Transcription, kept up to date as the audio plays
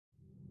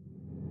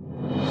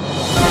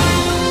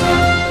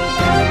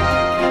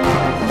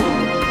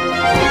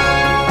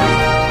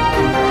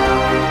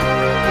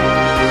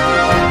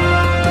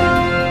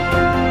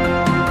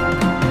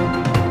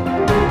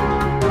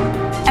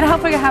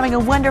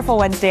having a wonderful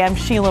Wednesday. I'm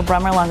Sheila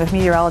Brummer along with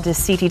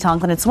meteorologist C.T.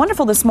 Tonklin. It's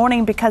wonderful this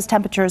morning because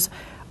temperatures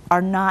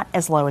are not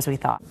as low as we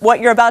thought. What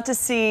you're about to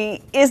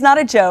see is not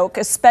a joke,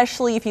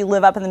 especially if you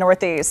live up in the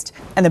Northeast.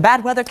 And the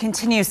bad weather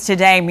continues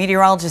today.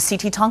 Meteorologist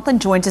C.T. Tonklin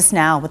joins us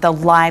now with a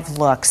live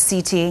look.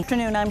 C.T. Good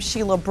afternoon, I'm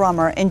Sheila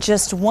Brummer. In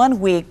just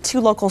 1 week, 2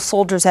 local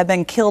soldiers have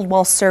been killed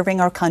while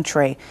serving our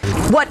country.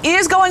 What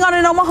is going on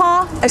in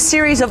Omaha? A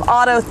series of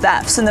auto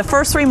thefts. In the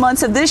first 3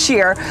 months of this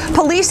year,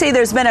 police say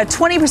there's been a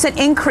 20%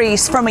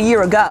 increase from a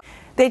year ago.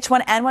 The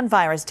H1N1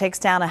 virus takes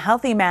down a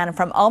healthy man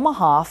from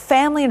Omaha.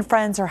 Family and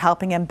friends are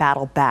helping him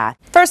battle back.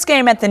 First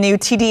game at the new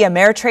TD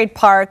Ameritrade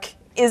Park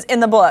is in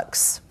the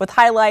books, with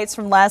highlights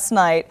from last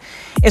night.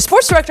 Is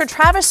Sports Director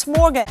Travis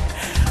Morgan.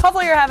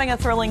 Hopefully you're having a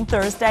thrilling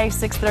Thursday.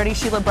 6:30,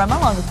 Sheila Brummer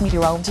along with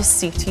meteorologist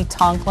C.T.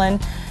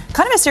 Tonklin.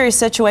 Kind of a serious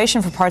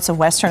situation for parts of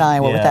western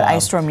Iowa with that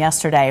ice storm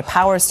yesterday.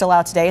 Power is still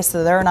out today,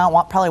 so they're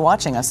not probably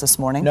watching us this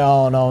morning.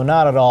 No,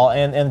 not at all.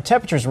 And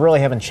temperatures really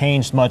haven't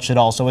changed much at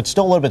all, so it's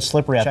still a little bit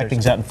slippery out there. Check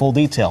things out in full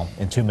detail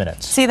in 2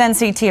 minutes. See then,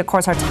 CT, of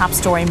course, our top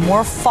story.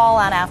 More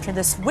fallout after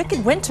this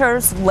wicked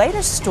winter's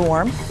latest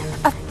storm.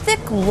 A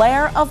thick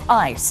layer of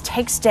ice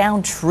takes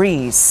down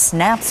trees,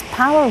 snaps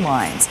power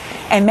lines,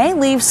 and may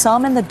leave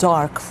some in the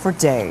dark for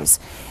days.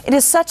 It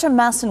is such a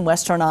mess in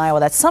western Iowa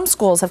that some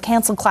schools have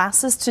canceled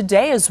classes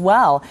today as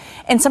well.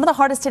 In some of the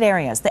hardest hit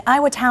areas, the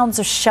Iowa towns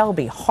of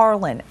Shelby,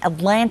 Harlan,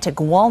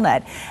 Atlantic,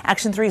 Walnut.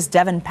 Action 3's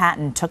Devin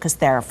Patton took us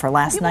there for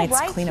last night's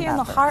cleanup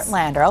efforts. The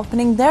Heartland are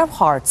opening their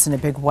hearts in a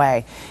big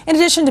way. In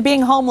addition to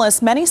being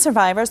homeless, many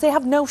survivors, they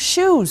have no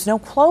shoes, no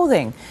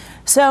clothing.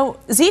 So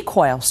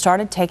Z-Coil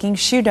started taking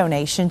shoe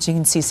donations. You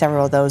can see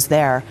several of those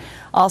there.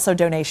 Also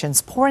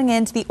donations pouring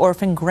into the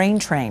orphan grain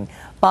train.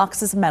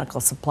 Boxes of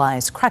medical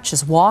supplies,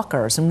 crutches,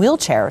 walkers, and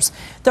wheelchairs.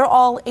 They're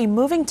all a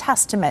moving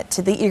testament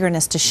to the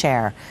eagerness to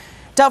share.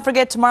 Don't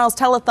forget tomorrow's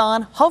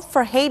telethon, Hope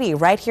for Haiti,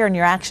 right here in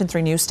your Action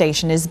 3 news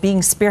station, is being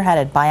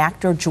spearheaded by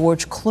actor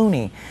George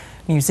Clooney.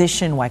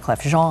 Musician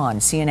Wyclef Jean,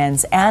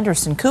 CNN's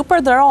Anderson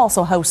Cooper, they're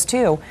also hosts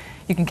too.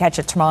 You can catch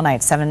it tomorrow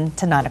night, 7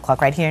 to 9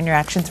 o'clock, right here in your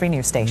Action 3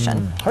 news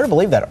station. Hard to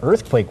believe that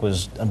earthquake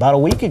was about a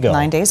week ago.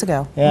 9 days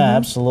ago. Yeah,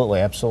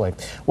 absolutely.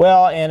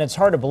 Well, and it's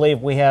hard to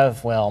believe we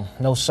have, well,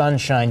 no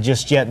sunshine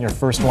just yet in your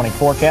first morning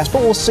forecast,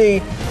 but we'll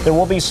see. There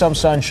will be some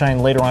sunshine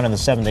later on in the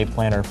 7-day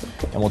planner,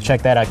 and we'll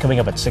check that out coming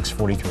up at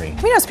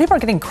 6:43. You know, people are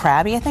getting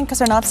crabby, I think, because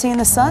they're not seeing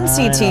the sun,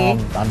 CT.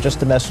 I'm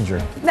just a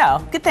messenger.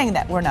 No, good thing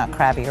that we're not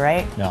crabby,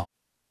 right? No.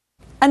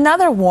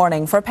 Another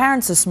warning for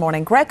parents this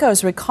morning.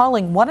 Greco's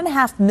recalling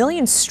 1.5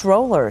 million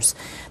strollers.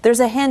 There's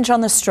a hinge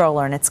on the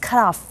stroller and it's cut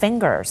off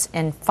fingers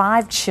in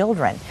 5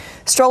 children.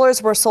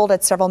 Strollers were sold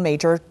at several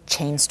major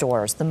chain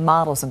stores. The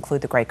models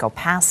include the Greco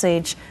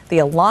Passage, the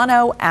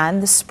Alano,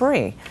 and the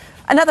Spree.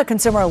 Another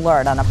consumer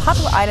alert on a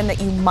popular item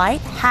that you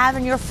might have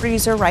in your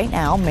freezer right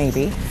now,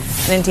 maybe.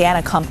 An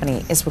Indiana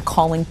company is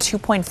recalling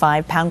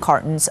 2.5-pound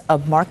cartons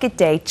of Market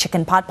Day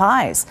chicken pot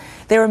pies.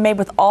 They were made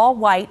with all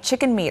white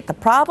chicken meat. The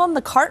problem,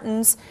 the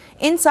cartons,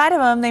 inside of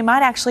them, they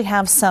might actually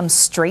have some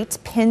straight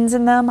pins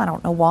in them. I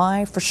don't know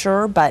why for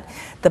sure, but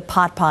the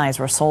pot pies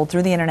were sold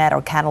through the internet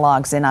or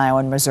catalogs in Iowa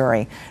and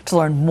Missouri. To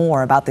learn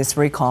more about this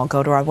recall,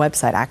 go to our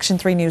website,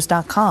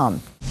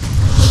 action3news.com.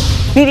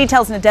 New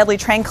details in a deadly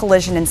train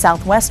collision in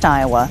southwest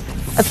Iowa.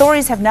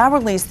 Authorities have now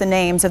released the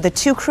names of the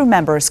 2 crew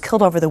members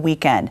killed over the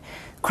weekend.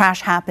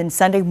 Crash happened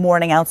Sunday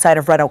morning outside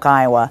of Red Oak,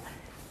 Iowa.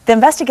 The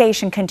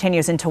investigation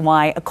continues into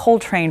why a coal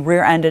train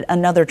rear-ended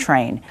another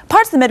train.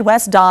 Parts of the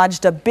Midwest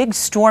dodged a big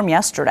storm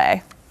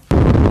yesterday.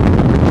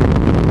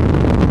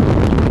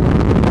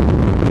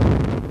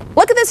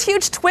 Look at this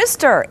huge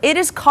twister. It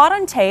is caught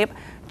on tape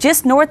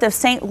just north of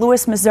St.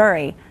 Louis,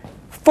 Missouri.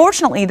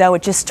 Fortunately, though,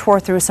 it just tore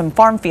through some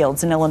farm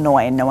fields in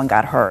Illinois and no one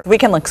got hurt. The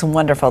weekend looks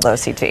wonderful, though,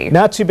 CT.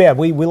 Not too bad.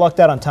 We lucked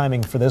out on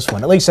timing for this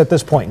one, at least at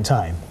this point in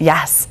time.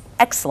 Yes.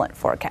 Excellent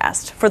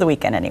forecast for the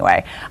weekend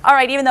anyway. All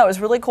right, even though it was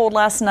really cold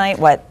last night,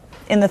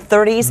 in the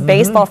 30s,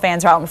 baseball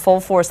fans are out in full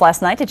force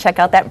last night to check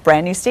out that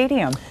brand new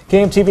stadium.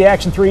 KMTV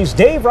Action 3's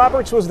Dave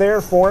Roberts was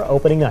there for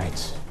opening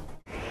night.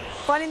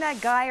 Finding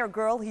that guy or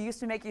girl who used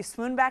to make you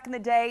swoon back in the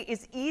day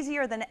is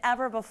easier than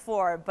ever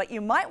before, but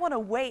you might want to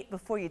wait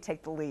before you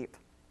take the leap.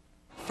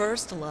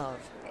 First love.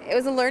 It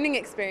was a learning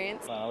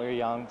experience. We were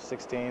young,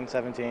 16,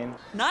 17.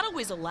 Not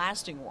always a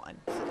lasting one.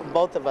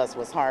 Both of us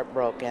was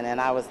heartbroken,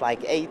 and I was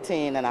like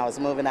 18 and I was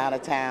moving out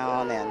of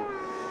town, and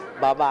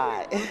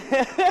bye-bye.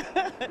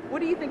 What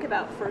do you think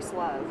about first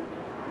love?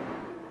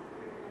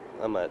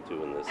 I'm not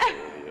doing this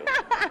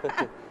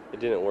video. It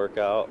didn't work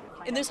out.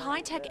 In this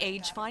high-tech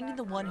age, finding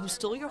the one who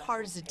stole your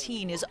heart as a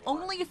teen is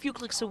only a few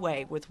clicks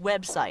away with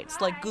websites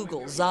like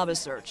Google, Zava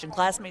Search, and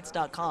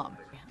Classmates.com.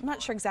 I'm not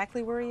sure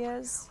exactly where he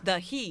is. The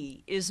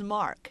he is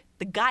Mark,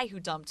 the guy who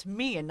dumped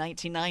me in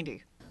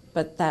 1990.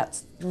 But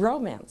that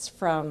romance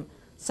from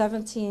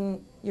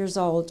 17 years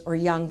old or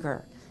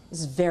younger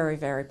is very,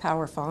 very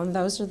powerful, and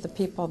those are the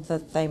people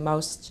that they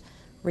most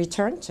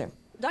return to.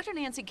 Dr.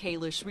 Nancy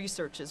Kalish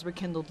researches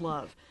rekindled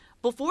love.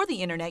 Before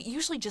the internet,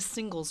 usually just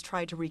singles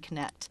tried to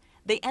reconnect.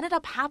 They ended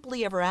up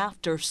happily ever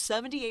after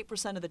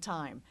 78% of the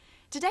time.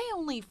 Today,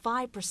 only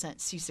 5%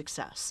 see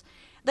success.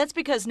 That's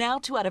because now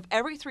 2 out of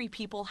every 3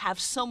 people have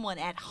someone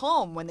at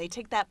home when they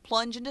take that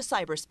plunge into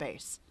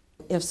cyberspace.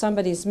 If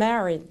somebody's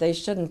married, they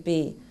shouldn't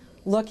be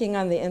looking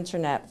on the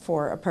internet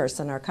for a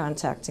person or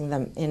contacting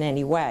them in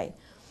any way.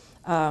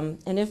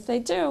 And if they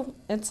do,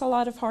 it's a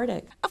lot of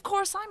heartache. Of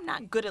course, I'm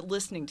not good at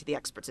listening to the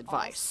experts'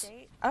 advice.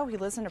 Oh, he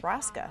lives in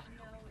Nebraska.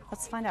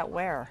 Let's find out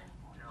where.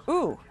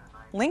 Ooh,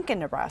 Lincoln,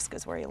 Nebraska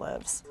is where he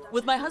lives.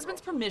 With my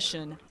husband's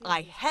permission,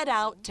 I head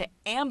out to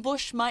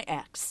ambush my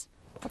ex.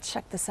 Let's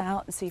check this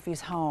out and see if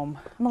he's home.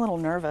 I'm a little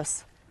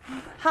nervous.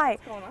 Hi,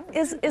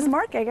 is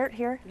Mark Eggert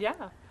here?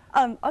 Yeah.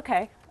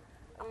 Okay.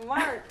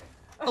 Mark.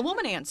 A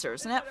woman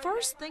answers, and at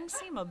first things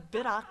seem a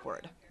bit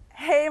awkward.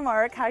 Hey,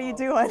 Mark, how you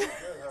doing?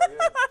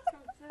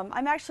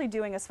 I'm actually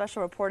doing a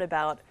special report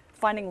about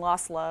finding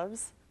lost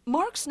loves.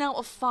 Mark's now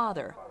a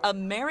father, a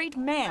married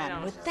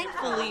man with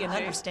thankfully an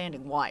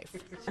understanding wife.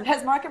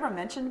 Has Mark ever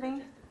mentioned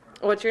me?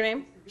 What's your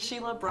name?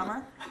 Sheila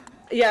Brummer?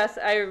 Yes,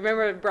 I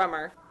remember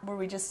Brummer. Were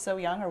we just so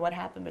young, or what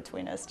happened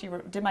between us?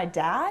 Did my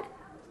dad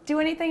do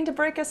anything to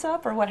break us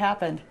up, or what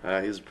happened?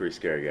 He's a pretty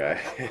scary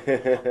guy.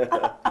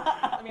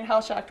 I mean,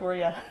 how shocked were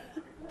you?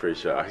 Pretty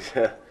shocked.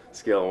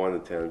 Scale of 1 to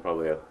 10,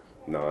 probably a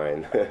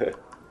 9.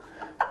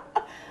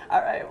 All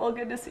right, well,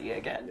 good to see you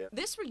again.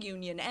 This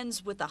reunion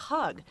ends with a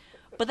hug,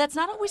 but that's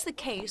not always the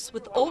case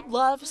with old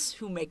loves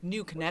who make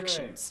new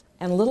connections.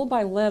 And little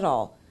by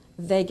little,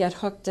 they get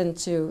hooked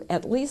into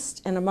at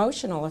least an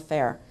emotional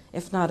affair,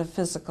 if not a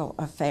physical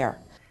affair.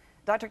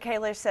 Dr.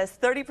 Kalish says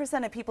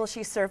 30% of people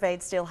she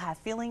surveyed still have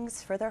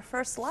feelings for their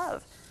first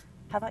love.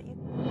 How about you?